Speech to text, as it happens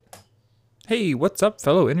Hey, what's up,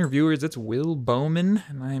 fellow interviewers? It's Will Bowman,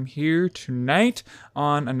 and I'm here tonight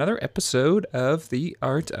on another episode of The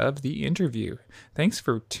Art of the Interview. Thanks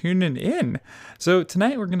for tuning in. So,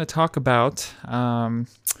 tonight we're going to talk about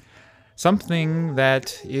something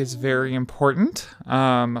that is very important.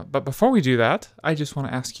 But before we do that, I just want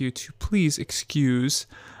to ask you to please excuse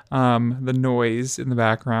the noise in the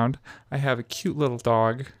background. I have a cute little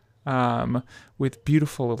dog with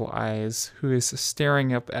beautiful little eyes, who is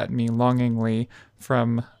staring up at me longingly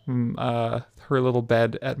from her little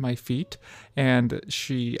bed at my feet. And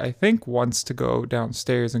she, I think, wants to go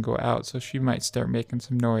downstairs and go out, so she might start making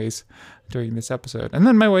some noise during this episode. And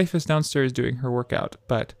then my wife is downstairs doing her workout.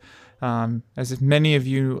 But as if many of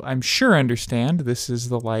you, I'm sure, understand, this is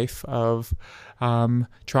the life of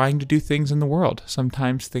trying to do things in the world.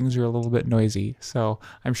 Sometimes things are a little bit noisy, so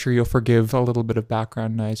I'm sure you'll forgive a little bit of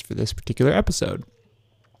background noise for this particular episode.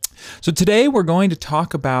 So today we're going to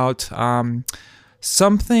talk about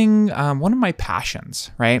something, one of my passions,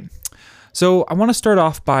 right? So I want to start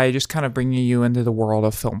off by just kind of bringing you into the world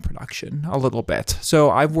of film production a little bit. So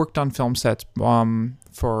I've worked on film sets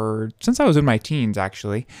since I was in my teens,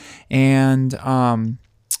 actually. And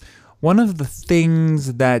one of the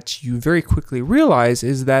things that you very quickly realize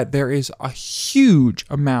is that there is a huge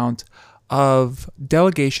amount of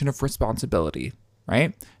delegation of responsibility,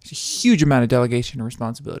 right? It's a huge amount of delegation of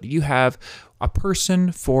responsibility. You have a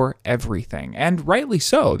person for everything, and rightly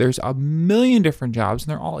so. There's a million different jobs, and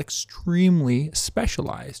they're all extremely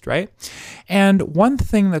specialized, right? And one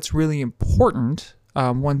thing that's really important,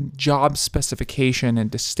 one job specification and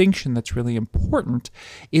distinction that's really important,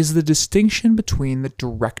 is the distinction between the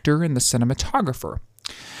director and the cinematographer.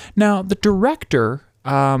 Now, the director,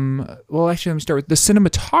 let me start with the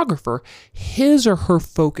cinematographer. His or her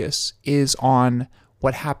focus is on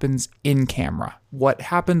what happens in camera, what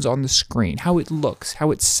happens on the screen, how it looks, how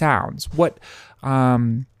it sounds, how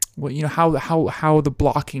the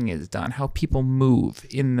blocking is done, how people move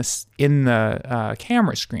in the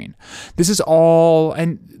camera screen. This is all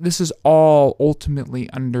ultimately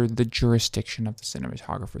under the jurisdiction of the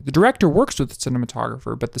cinematographer. The director works with the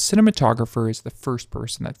cinematographer, but the cinematographer is the first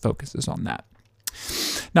person that focuses on that.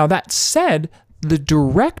 Now, that said, the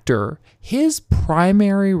director, his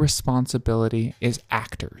primary responsibility is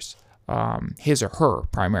actors. His or her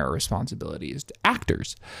primary responsibility is to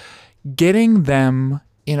actors. Getting them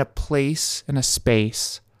in a place, in a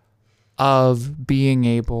space of being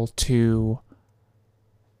able to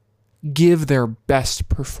give their best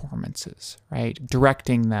performances, right?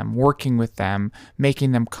 Directing them, working with them,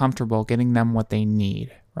 making them comfortable, getting them what they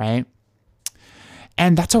need, right?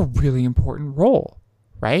 And that's a really important role,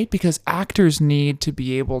 right? Because actors need to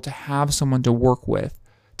be able to have someone to work with,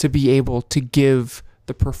 to be able to give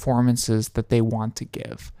the performances that they want to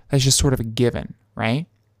give. That's just sort of a given, right?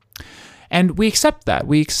 And we accept that.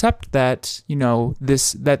 We accept that,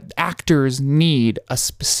 that actors need a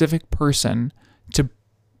specific person to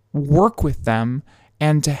work with them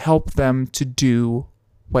and to help them to do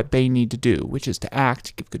what they need to do, which is to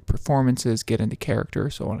act, give good performances, get into character,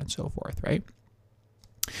 so on and so forth, right?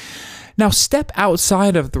 Now, step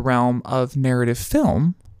outside of the realm of narrative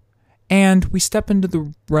film, and we step into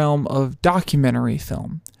the realm of documentary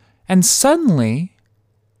film. And suddenly,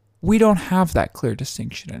 we don't have that clear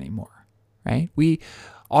distinction anymore, right? We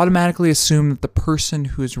automatically assume that the person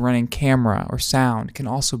who's running camera or sound can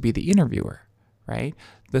also be the interviewer, right?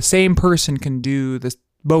 The same person can do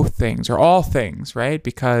both things or all things, right?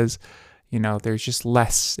 Because, there's just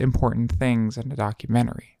less important things in a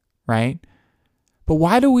documentary, right? But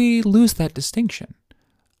why do we lose that distinction?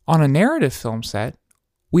 On a narrative film set,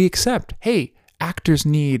 we accept, hey, actors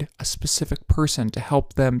need a specific person to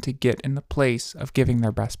help them to get in the place of giving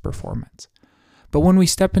their best performance. But when we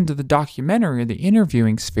step into the documentary or the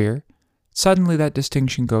interviewing sphere, suddenly that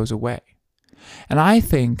distinction goes away. And I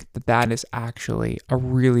think that that is actually a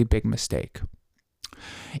really big mistake.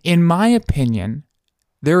 In my opinion,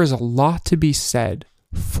 there is a lot to be said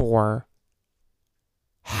for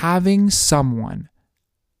having someone,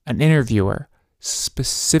 an interviewer,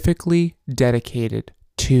 specifically dedicated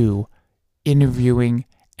to interviewing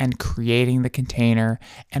and creating the container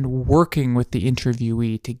and working with the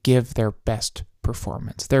interviewee to give their best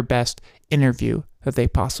performance, their best interview that they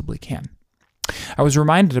possibly can. I was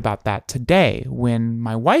reminded about that today when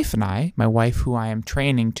my wife who I am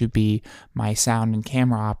training to be my sound and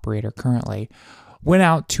camera operator currently, went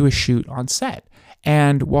out to a shoot on set.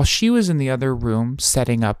 And while she was in the other room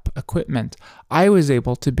setting up equipment, I was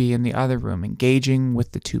able to be in the other room engaging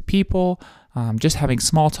with the two people, just having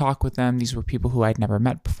small talk with them. These were people who I'd never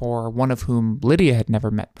met before, one of whom Lydia had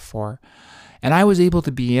never met before. And I was able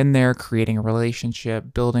to be in there creating a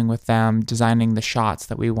relationship, building with them, designing the shots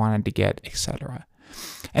that we wanted to get, etc.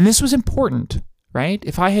 And this was important, right?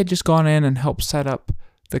 If I had just gone in and helped set up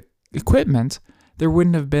the equipment, there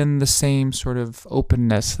wouldn't have been the same sort of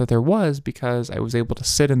openness that there was, because I was able to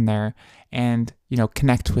sit in there and,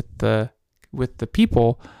 connect with the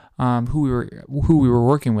people who we were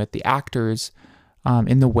working with, the actors,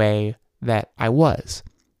 in the way that I was.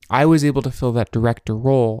 I was able to fill that director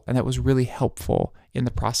role, and that was really helpful in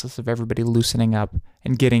the process of everybody loosening up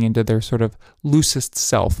and getting into their sort of loosest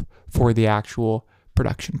self for the actual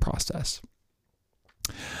production process.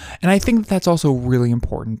 And I think that's also really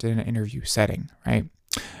important in an interview setting, right?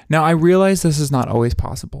 Now, I realize this is not always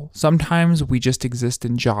possible. Sometimes we just exist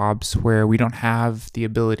in jobs where we don't have the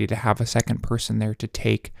ability to have a second person there to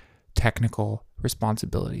take technical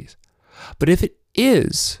responsibilities. But if it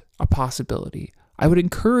is a possibility, I would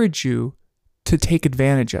encourage you to take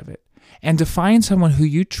advantage of it and to find someone who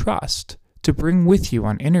you trust to bring with you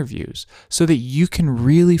on interviews so that you can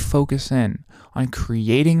really focus in on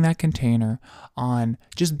creating that container, on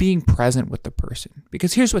just being present with the person.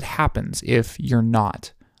 Because here's what happens if you're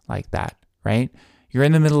not like that, right? You're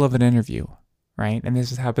in the middle of an interview, right? And this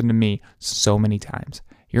has happened to me so many times.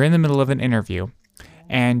 You're in the middle of an interview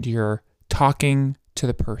and you're talking to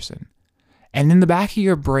the person. And in the back of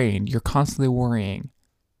your brain, you're constantly worrying,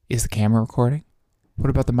 is the camera recording? What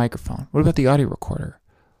about the microphone? What about the audio recorder?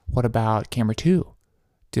 What about camera 2?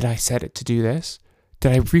 Did I set it to do this?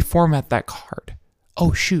 Did I reformat that card?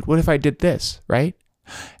 Oh shoot, what if I did this, right?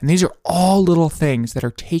 And these are all little things that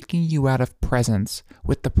are taking you out of presence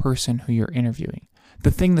with the person who you're interviewing.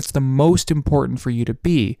 The thing that's the most important for you to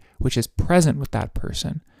be, which is present with that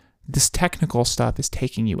person, this technical stuff is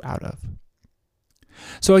taking you out of.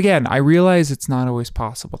 So again, I realize it's not always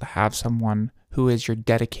possible to have someone who is your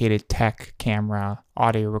dedicated tech, camera,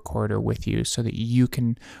 audio recorder with you so that you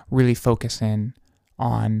can really focus in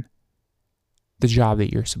on the job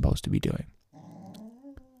that you're supposed to be doing.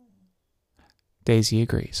 Daisy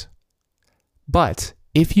agrees. But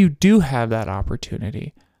if you do have that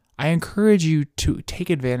opportunity, I encourage you to take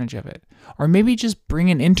advantage of it. Or maybe just bring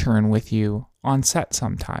an intern with you on set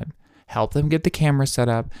sometime. Help them get the camera set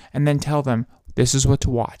up and then tell them, this is what to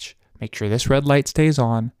watch. Make sure this red light stays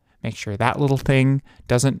on. Make sure that little thing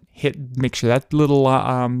doesn't hit, make sure that little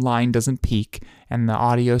line doesn't peak and the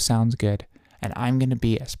audio sounds good. And I'm going to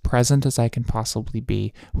be as present as I can possibly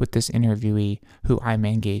be with this interviewee who I'm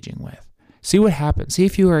engaging with. See what happens. See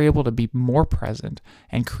if you are able to be more present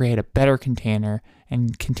and create a better container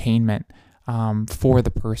and containment for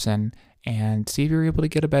the person, and see if you're able to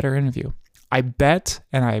get a better interview. I bet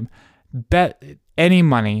any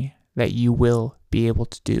money that you will be able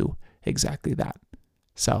to do exactly that.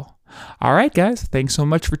 So, all right, guys, thanks so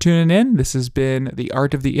much for tuning in. This has been The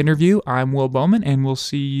Art of the Interview. I'm Will Bowman, and we'll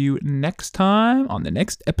see you next time on the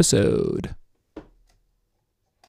next episode.